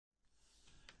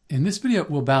In this video,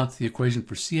 we'll balance the equation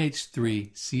for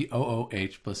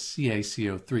CH3COOH plus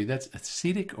CaCO3. That's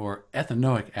acetic or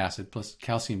ethanoic acid plus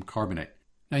calcium carbonate.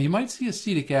 Now, you might see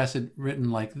acetic acid written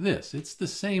like this. It's the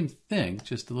same thing,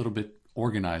 just a little bit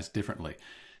organized differently.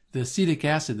 The acetic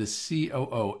acid, the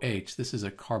COOH, this is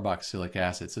a carboxylic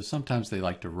acid, so sometimes they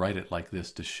like to write it like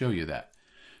this to show you that.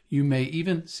 You may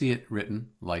even see it written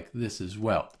like this as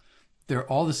well.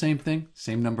 They're all the same thing,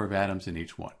 same number of atoms in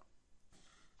each one.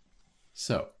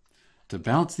 So, to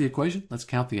balance the equation, let's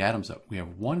count the atoms up. We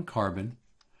have one carbon,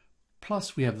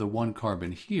 plus we have the one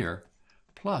carbon here,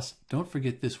 plus don't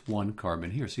forget this one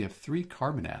carbon here. So you have three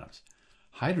carbon atoms.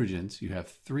 Hydrogens, you have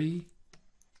three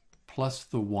plus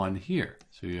the one here.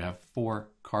 So you have four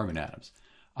carbon atoms.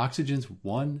 Oxygens,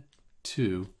 1,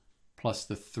 2, plus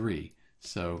the 3.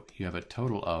 So you have a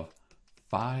total of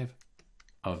 5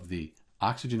 of the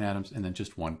oxygen atoms and then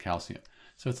just one calcium.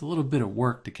 So it's a little bit of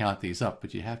work to count these up,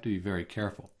 but you have to be very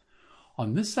careful.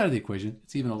 On this side of the equation,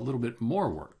 it's even a little bit more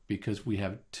work because we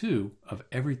have 2 of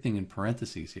everything in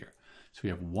parentheses here. So we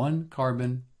have 1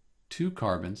 carbon, 2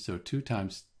 carbons, so 2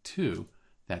 times 2,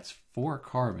 that's 4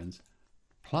 carbons,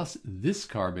 plus this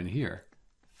carbon here,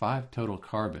 5 total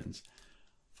carbons.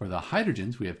 For the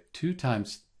hydrogens, we have 2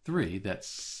 times 3, that's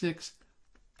 6,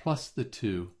 plus the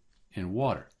 2 in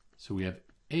water. So we have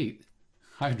 8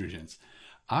 hydrogens.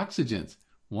 Oxygens,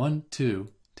 1, 2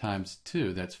 times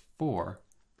 2, that's 4,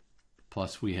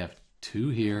 plus we have 2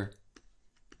 here,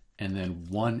 and then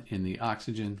 1 in the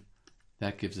oxygen.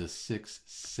 That gives us 6,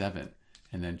 7,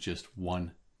 and then just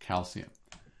 1 calcium.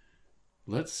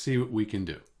 Let's see what we can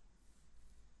do.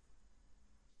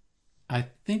 I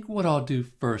think what I'll do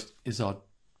first is I'll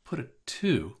put a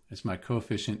 2 as my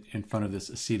coefficient in front of this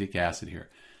acetic acid here.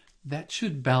 That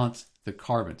should balance the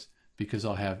carbons because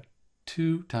I'll have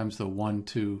 2 times the 1,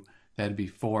 2, that'd be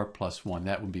 4 plus 1,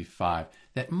 that would be 5.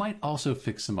 That might also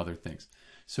fix some other things.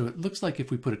 So it looks like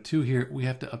if we put a 2 here, we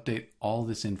have to update all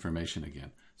this information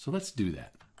again. So let's do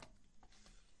that.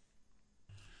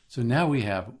 So now we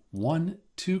have 1,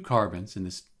 2 carbons, and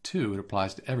this 2, it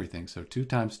applies to everything. So 2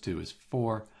 times 2 is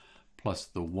 4, plus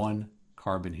the 1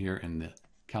 carbon here in the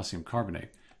calcium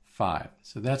carbonate, 5.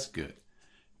 So that's good.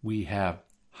 We have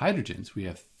hydrogens. We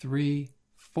have 3,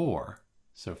 4.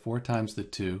 So 4 times the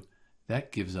 2,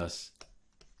 that gives us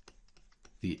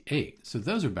the 8. So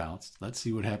those are balanced. Let's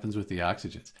see what happens with the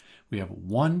oxygens. We have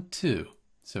 1, 2.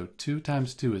 So 2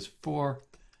 times 2 is 4,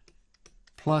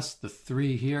 plus the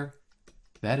 3 here.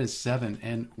 That is 7,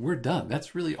 and we're done.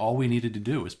 That's really all we needed to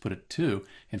do is put a 2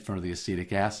 in front of the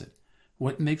acetic acid.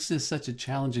 What makes this such a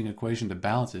challenging equation to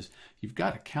balance is you've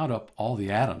got to count up all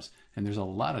the atoms, and there's a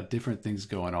lot of different things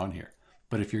going on here.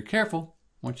 But if you're careful,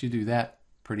 once you do that,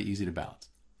 pretty easy to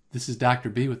balance. This is Dr.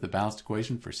 B with the balanced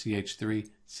equation for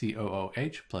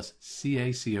CH3COOH plus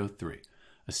CaCO3,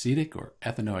 acetic or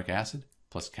ethanoic acid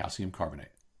plus calcium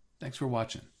carbonate. Thanks for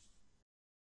watching.